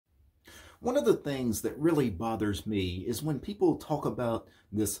One of the things that really bothers me is when people talk about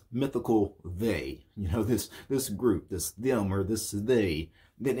this mythical they, this group, this them or this they,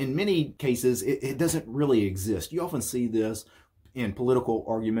 that in many cases it doesn't really exist. You often see this in political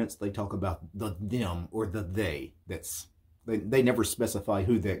arguments. They talk about the them or the they. They never specify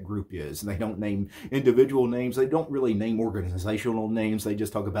who that group is. They don't name individual names. They don't really name organizational names. They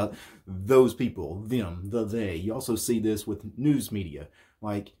just talk about those people, them, the they. You also see this with news media.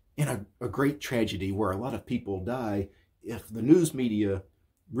 Like in a great tragedy where a lot of people die, if the news media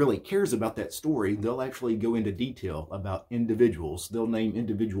really cares about that story, they'll actually go into detail about individuals. They'll name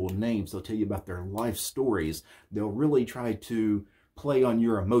individual names. They'll tell you about their life stories. They'll really try to play on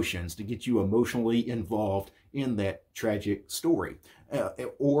your emotions to get you emotionally involved in that tragic story.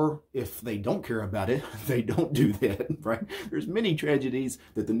 Or if they don't care about it, they don't do that, right? There's many tragedies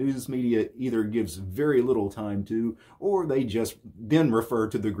that the news media either gives very little time to, or they just then refer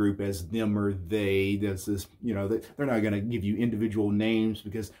to the group as them or they. There's this, they're not going to give you individual names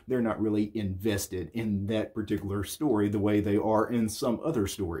because they're not really invested in that particular story the way they are in some other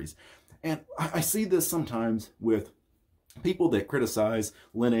stories. And I see this sometimes with people that criticize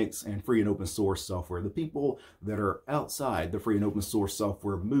Linux and free and open source software, the people that are outside the free and open source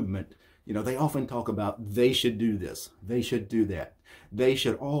software movement, they often talk about they should do this, they should do that. They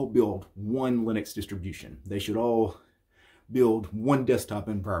should all build one Linux distribution. They should all build one desktop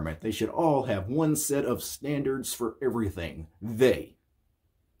environment. They should all have one set of standards for everything. They.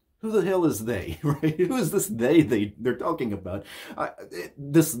 Who the hell is they, right? Who is this they're talking about?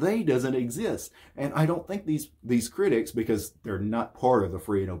 This they doesn't exist. And I don't think these critics, because they're not part of the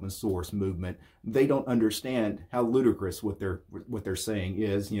free and open source movement, they don't understand how ludicrous what they're saying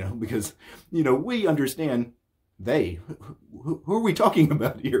is, because, we understand they. Who are we talking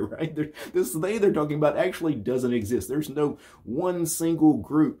about here, right? This they they're talking about actually doesn't exist. There's no one single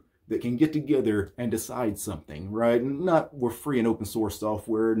group that can get together and decide something, right? Not with free and open source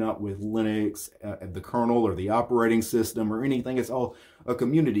software, not with Linux, the kernel or the operating system or anything. It's all a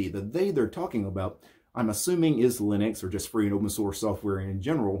community. The they're talking about, I'm assuming, is Linux or just free and open source software in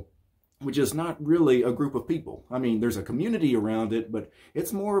general, which is not really a group of people. I mean, there's a community around it, but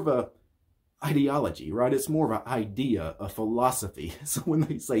it's more of a ideology, right? It's more of an idea, a philosophy. So when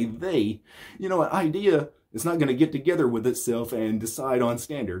they say they, an idea is not going to get together with itself and decide on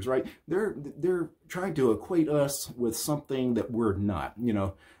standards, right? They're trying to equate us with something that we're not.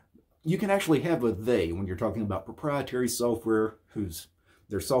 You can actually have a they when you're talking about proprietary software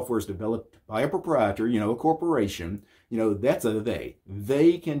their software is developed by a proprietor, a corporation. That's a they.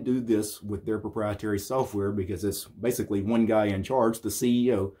 They can do this with their proprietary software because it's basically one guy in charge, the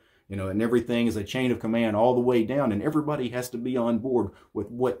CEO. And everything is a chain of command all the way down, and everybody has to be on board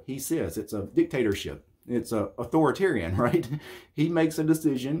with what he says. It's a dictatorship. It's a authoritarian, right? He makes a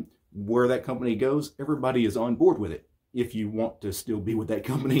decision where that company goes. Everybody is on board with it if you want to still be with that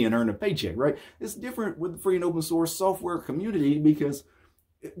company and earn a paycheck, right? It's different with the free and open source software community because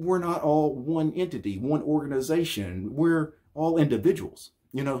we're not all one entity, one organization. We're all individuals.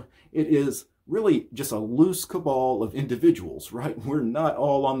 It is really just a loose cabal of individuals, right? We're not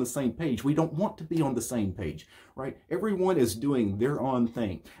all on the same page. We don't want to be on the same page, right? Everyone is doing their own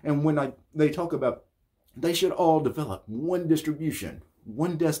thing. And when they talk about they should all develop one distribution,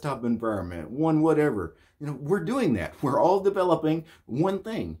 one desktop environment, one whatever, we're doing that. We're all developing one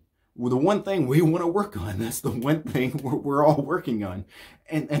thing. The one thing we want to work on. That's the one thing we're all working on.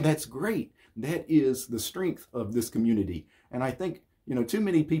 And that's great. That is the strength of this community. And I think too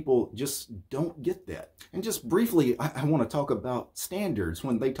many people just don't get that. And just briefly, I want to talk about standards.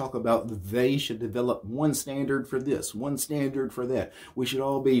 When they talk about they should develop one standard for this, one standard for that. We should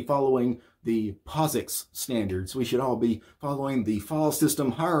all be following the POSIX standards. We should all be following the file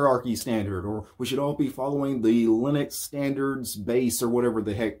system hierarchy standard, or we should all be following the Linux standards base or whatever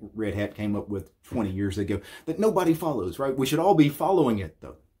the heck Red Hat came up with 20 years ago that nobody follows, right? We should all be following it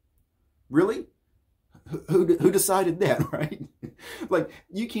though. Really? Who decided that, right? Like,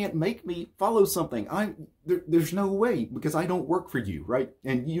 you can't make me follow something. There's no way, because I don't work for you, right?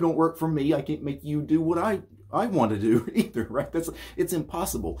 And you don't work for me. I can't make you do what I want to do either, right? It's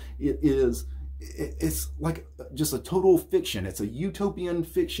impossible. It's like just a total fiction. It's a utopian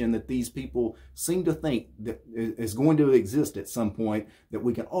fiction that these people seem to think that is going to exist at some point, that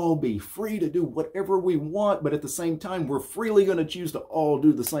we can all be free to do whatever we want, but at the same time, we're freely going to choose to all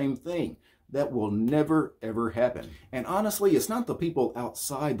do the same thing. That will never, ever happen. And honestly, it's not the people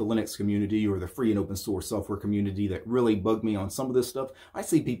outside the Linux community or the free and open source software community that really bug me on some of this stuff. I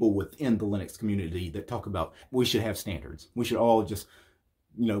see people within the Linux community that talk about we should have standards. We should all just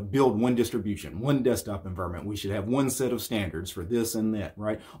build one distribution, one desktop environment. We should have one set of standards for this and that,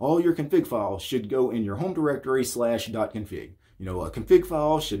 right? All your config files should go in your home directory /.config. A config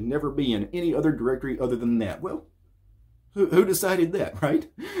file should never be in any other directory other than that. Well, who decided that, right?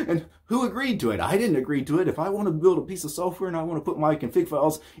 And who agreed to it? I didn't agree to it. If I want to build a piece of software and I want to put my config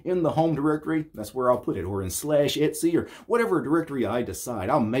files in the home directory, that's where I'll put it, or in /etc or whatever directory I decide.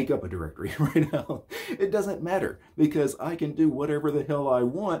 I'll make up a directory right now. It doesn't matter because I can do whatever the hell I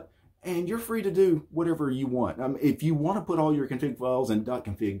want, and you're free to do whatever you want. If you want to put all your config files in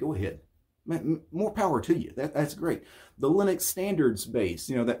 .config, go ahead. More power to you. That's great. The Linux standards base,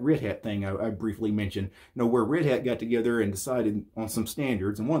 that Red Hat thing I briefly mentioned, where Red Hat got together and decided on some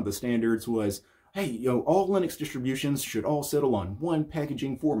standards, and one of the standards was, hey, all Linux distributions should all settle on one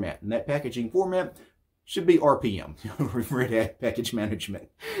packaging format, and that packaging format should be RPM, Red Hat Package Management.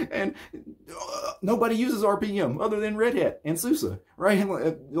 And nobody uses RPM other than Red Hat and SUSE, right?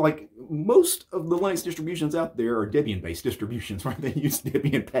 Like most of the Linux distributions out there are Debian-based distributions, right? They use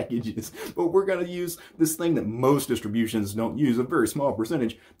Debian packages, but we're going to use this thing that most distributions don't use, a very small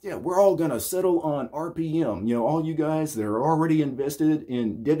percentage. Yeah, we're all going to settle on RPM. All you guys that are already invested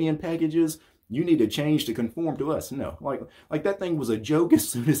in Debian packages, you need to change to conform to us. No, like that thing was a joke as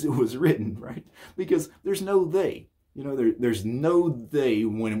soon as it was written, right? Because there's no they. There's no they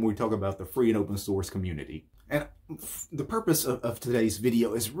when we talk about the free and open source community. And the purpose of today's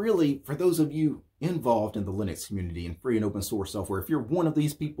video is really for those of you involved in the Linux community and free and open source software. If you're one of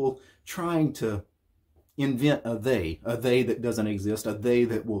these people trying to invent a they that doesn't exist, a they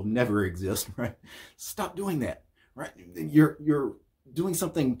that will never exist, right? Stop doing that, right? You're doing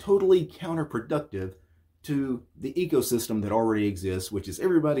something totally counterproductive to the ecosystem that already exists, which is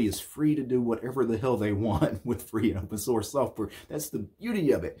everybody is free to do whatever the hell they want with free and open source software. That's the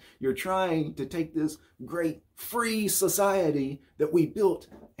beauty of it. You're trying to take this great free society that we built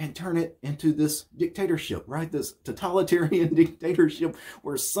and turn it into this dictatorship, right? This totalitarian dictatorship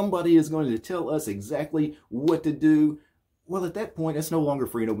where somebody is going to tell us exactly what to do. Well, at that point, it's no longer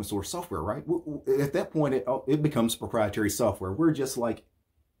free and open source software, right? At that point, it becomes proprietary software. We're just like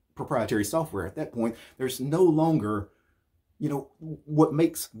proprietary software. At that point, there's no longer, what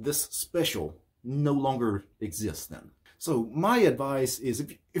makes this special no longer exists then. So my advice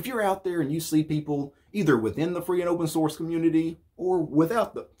is if you're out there and you see people either within the free and open source community or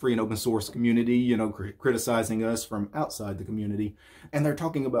without the free and open source community, criticizing us from outside the community, and they're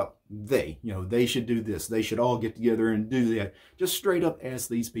talking about they should do this, they should all get together and do that, just straight up ask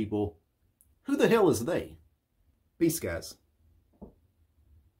these people, who the hell is they? Peace, guys.